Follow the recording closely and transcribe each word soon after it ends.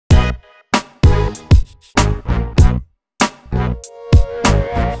Hello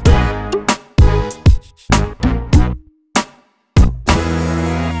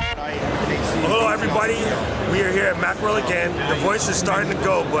everybody, we are here at Macworld again. The voice is starting to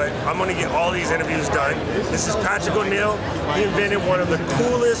go, but I'm going to get all these interviews done. This is Patrick O'Neill. He invented one of the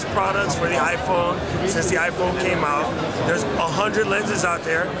coolest products for the iPhone since the iPhone came out. There's 100 lenses out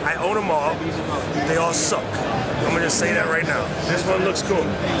there. I own them all. They all suck. I'm going to just say that right now. This one looks cool.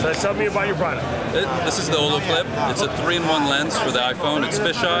 So tell me about your product. This is the OlloClip. It's a 3-in-1 lens for the iPhone. It's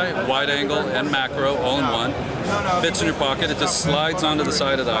fisheye, wide angle, and macro all in one. Fits in your pocket. It just slides onto the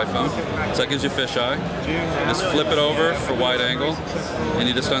side of the iPhone. So that gives you fisheye. Just flip it over for wide angle, and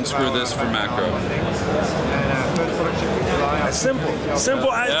you just unscrew this for macro.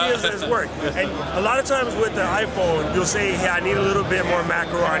 Simple ideas that work. And a lot of times with the iPhone, you'll say, hey, I need a little bit more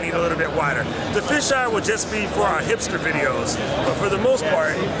macro, or I need a little bit wider. The fisheye will just be for our hipster videos. But for the most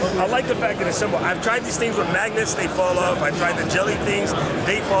part, I like the fact that it's simple. I've tried these things with magnets, they fall off. I tried the jelly things,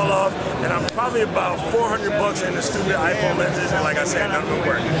 they fall off. And I'm probably about 400 bucks in the stupid iPhone lenses, and like I said, none of them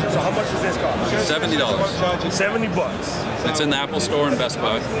work. So how much does this cost? $70. 70 bucks. It's in the Apple Store and Best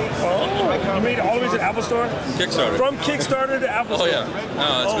Buy. Oh, you made it all the way to the Apple Store? Kickstarter. From Kickstarter to Apple Store? Oh yeah.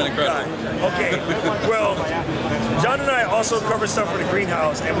 No, it's been incredible. God. Okay. Well, John and I also cover stuff for the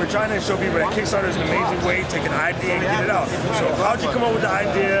greenhouse, and we're trying to show people that Kickstarter is an amazing way to take an idea and get it out. So how'd you come up with the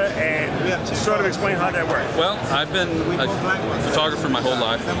idea, and sort of explain how that worked? Well, I've been a photographer my whole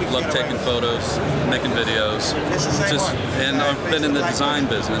life. Love taking photos, making videos. And I've been in the design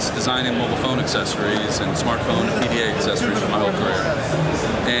business, designing mobile phone accessories and smartphone and PDA accessories for my whole career.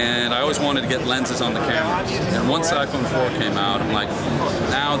 And I always wanted to get lenses on the cameras. And once the iPhone 4 came out, I'm like,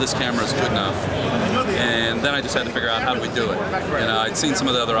 now this camera is good enough. And then I just had to figure out how do we do it. You know, I'd seen some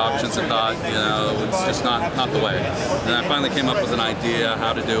of the other options and thought, you know, it's just not the way. And I finally came up with an idea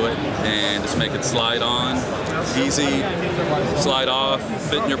how to do it and just make it slide on, easy, slide off,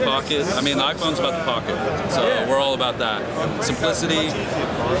 fit in your pocket. I mean, the iPhone's about the pocket, so we're all about that. Simplicity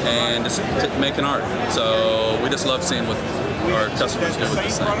and just making art. So we just love seeing what our customers do with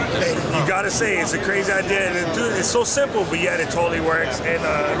this thing. You gotta say, it's a crazy idea, and it's so simple, but yet it totally works. And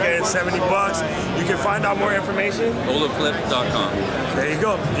again, 70 bucks. You can find out more information. OlloClip.com. There you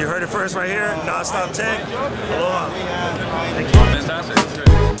go. You heard it first right here. Nonostop Tech. Aloha.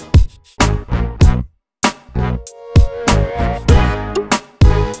 Fantastic.